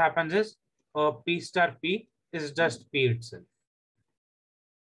 So what happens is P star P is just P itself.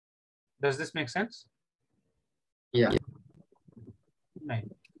 Does this make sense? Yeah. Right.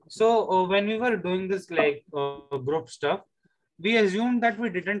 So when we were doing this like group stuff, we assumed that we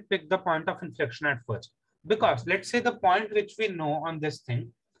didn't pick the point of inflection at first. Because let's say the point which we know on this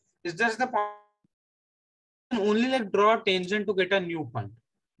thing is just the point, only like draw a tangent to get a new point.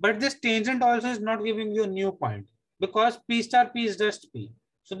 But this tangent also is not giving you a new point because P star P is just P.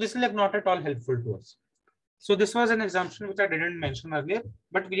 So this is like not at all helpful to us. So this was an assumption which I didn't mention earlier,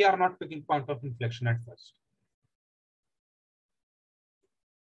 but we are not picking point of inflection at first.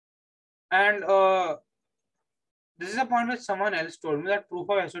 And this is a point which someone else told me, that proof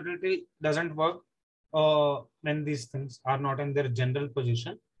of associativity doesn't work when these things are not in their general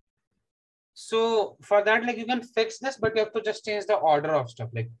position. So for that, like you can fix this, but you have to just change the order of stuff,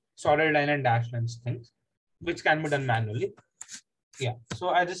 like solid line and dash lines things, which can be done manually. Yeah. So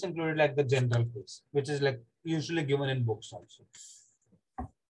I just included like the general case, which is like usually given in books also.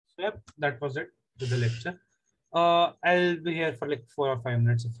 So yep, that was it with the lecture. I'll be here for like 4 or 5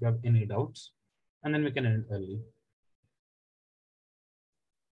 minutes if you have any doubts, and then we can end early.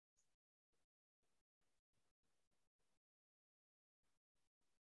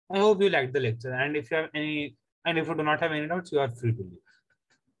 I hope you liked the lecture, and if you have any, and if you do not have any doubts, you are free to leave.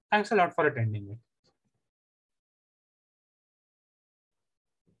 Thanks a lot for attending it.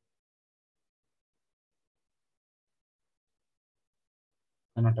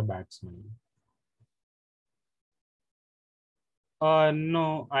 I'm not a batsman.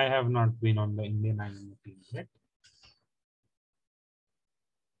 No, I have not been on the Indian IMO team yet.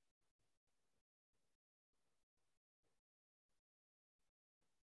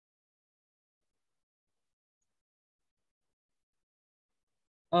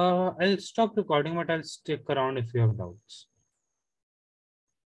 I'll stop recording, but I'll stick around if you have doubts.